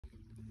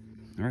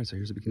All right, so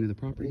here's the beginning of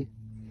the property.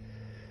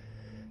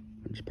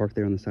 I just parked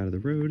there on the side of the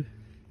road.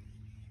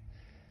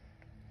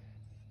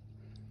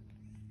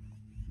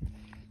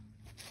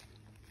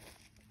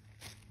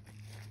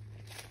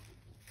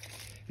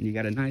 And you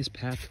got a nice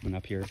path coming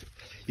up here.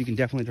 You can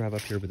definitely drive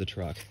up here with a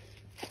truck.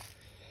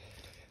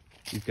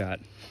 You've got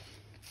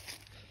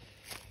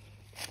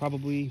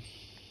probably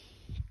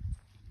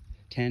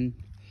 10,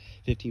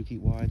 15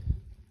 feet wide.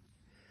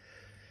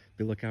 If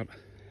you look out, I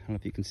don't know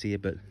if you can see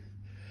it, but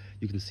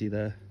you can see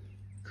the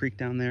creek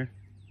down there.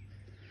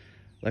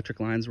 Electric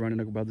lines running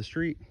above the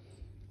street.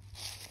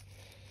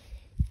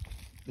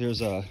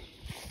 There's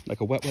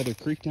like a wet weather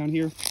creek down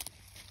here.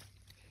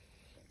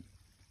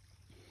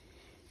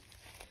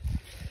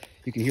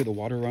 You can hear the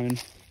water running.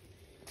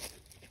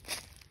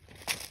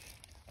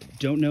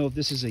 Don't know if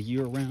this is a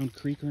year-round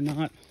creek or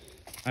not.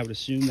 I would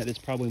assume that it's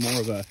probably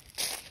more of a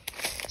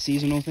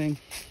seasonal thing.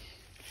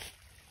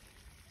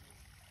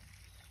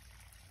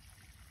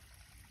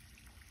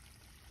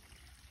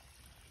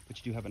 But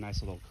you do have a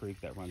nice little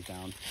creek that runs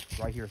down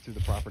right here through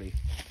the property.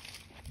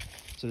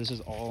 So this is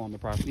all on the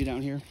property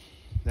down here,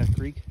 that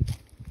creek.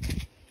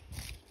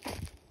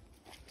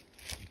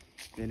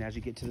 Then as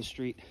you get to the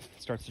street,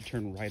 it starts to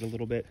turn right a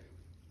little bit.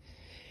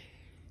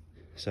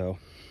 So,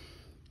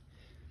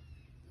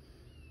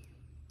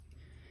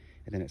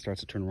 and then it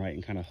starts to turn right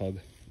and kind of hug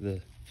the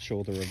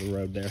shoulder of the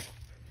road there.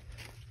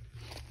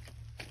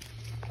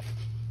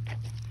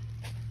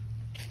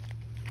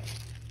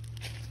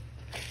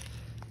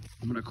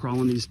 I'm gonna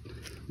crawl in these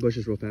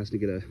bushes real fast to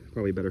get a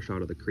probably better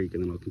shot of the creek,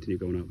 and then I'll continue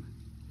going up.